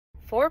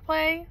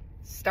Foreplay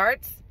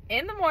starts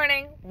in the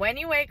morning when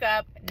you wake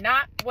up,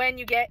 not when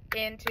you get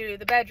into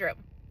the bedroom.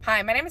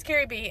 Hi, my name is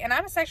Carrie B, and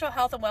I'm a sexual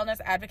health and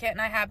wellness advocate, and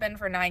I have been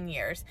for 9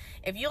 years.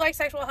 If you like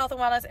sexual health and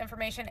wellness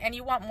information and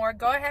you want more,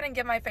 go ahead and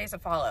give my face a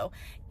follow.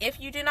 If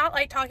you do not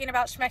like talking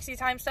about schmexy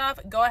time stuff,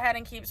 go ahead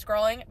and keep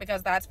scrolling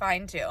because that's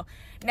fine too.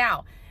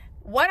 Now,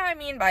 what I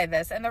mean by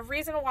this, and the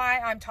reason why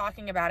I'm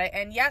talking about it,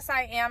 and yes,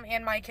 I am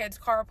in my kids'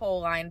 carpool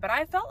line, but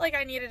I felt like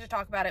I needed to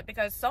talk about it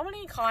because so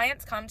many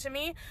clients come to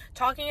me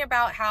talking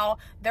about how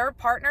their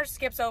partner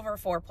skips over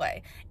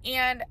foreplay.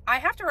 And I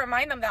have to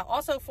remind them that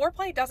also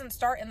foreplay doesn't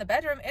start in the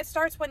bedroom, it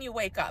starts when you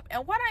wake up.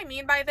 And what I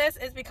mean by this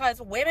is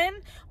because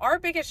women, our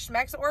biggest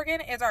schmex organ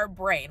is our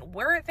brain.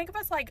 Think of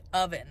us like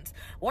ovens.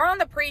 We're on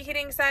the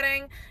preheating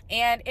setting,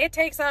 and it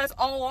takes us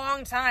a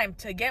long time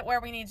to get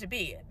where we need to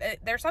be.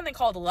 There's something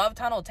called love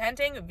tunnel tenting,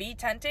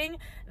 V-tenting.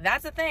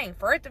 That's a thing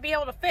for it to be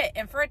able to fit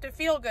and for it to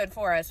feel good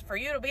for us, for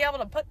you to be able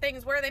to put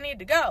things where they need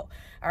to go.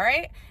 All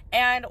right.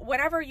 And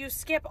whenever you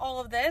skip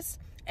all of this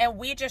and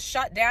we just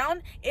shut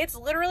down, it's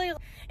literally,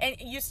 and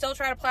you still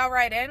try to plow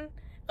right in,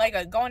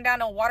 like going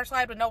down a water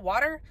slide with no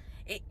water.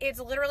 It's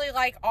literally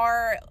like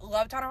our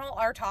love tunnel,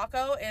 our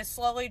taco is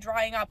slowly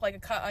drying up like a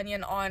cut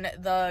onion on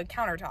the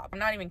countertop. I'm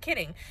not even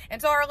kidding. And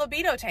so our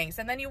libido tanks,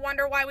 and then you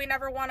wonder why we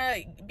never want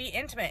to be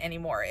intimate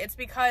anymore. It's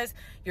because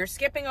you're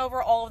skipping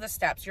over all of the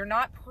steps. You're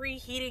not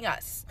preheating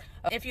us.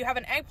 If you have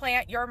an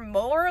eggplant, you're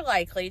more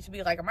likely to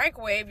be like a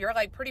microwave. You're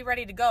like pretty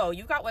ready to go.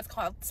 You've got what's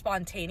called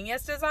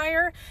spontaneous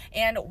desire.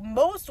 And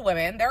most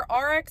women, there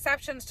are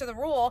exceptions to the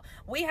rule,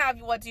 we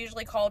have what's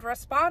usually called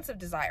responsive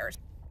desires.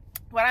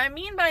 What I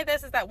mean by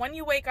this is that when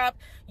you wake up,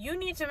 you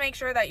need to make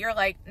sure that you're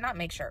not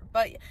make sure,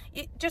 but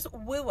just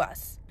woo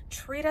us.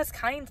 Treat us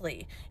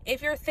kindly.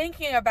 If you're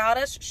thinking about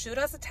us, shoot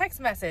us a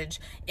text message.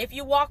 If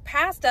you walk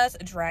past us,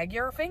 drag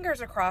your fingers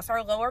across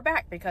our lower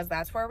back because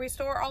that's where we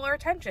store all our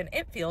attention.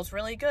 It feels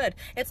really good.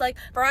 It's like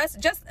for us,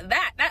 just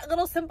that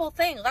little simple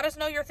thing. Let us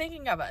know you're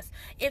thinking of us.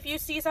 If you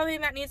see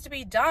something that needs to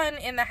be done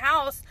in the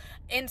house,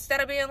 instead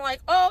of being like,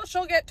 oh,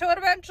 she'll get to it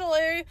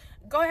eventually,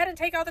 go ahead and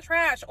take out the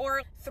trash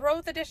or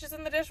throw the dishes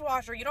in the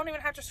dishwasher. You don't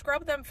even have to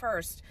scrub them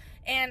first.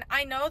 And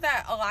I know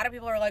that a lot of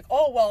people are like,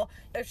 oh, well,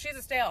 if she's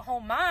a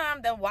stay-at-home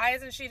mom, then why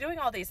isn't she doing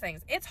all these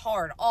things? It's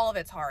hard. All of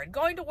it's hard.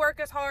 Going to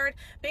work is hard.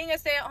 Being a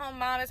stay-at-home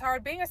mom is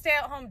hard. Being a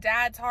stay-at-home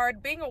dad's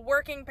hard. Being a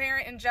working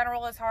parent in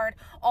general is hard.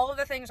 All of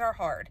the things are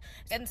hard.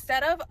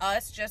 Instead of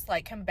us just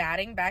like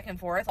combating back and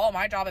forth, oh,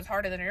 my job is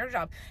harder than your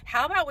job.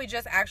 How about we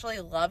just actually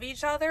love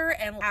each other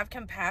and have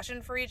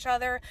compassion for each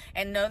other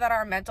and know that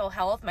our mental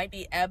health might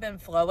be ebb and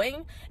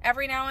flowing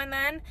every now and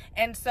then.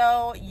 And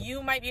so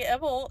you might be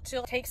able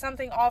to take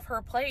something off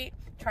her plate,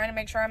 trying to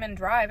make sure I'm in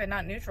drive and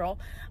not neutral.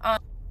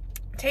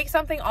 Take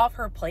something off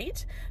her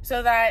plate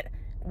so that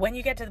when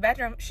you get to the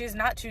bedroom, she's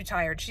not too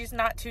tired. She's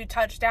not too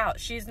touched out.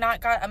 She's not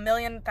got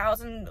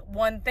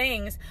 1,000,001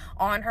 things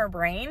on her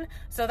brain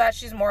so that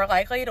she's more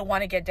likely to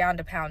want to get down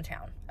to Pound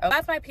Town. Okay.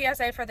 That's my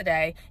PSA for the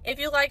day. If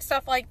you like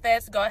stuff like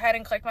this, go ahead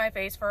and click my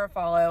face for a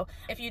follow.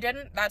 If you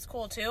didn't, that's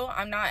cool too.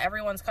 I'm not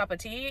everyone's cup of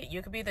tea.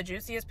 You could be the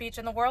juiciest peach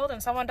in the world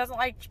and someone doesn't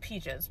like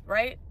peaches,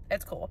 right?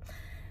 It's cool.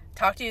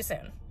 Talk to you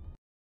soon.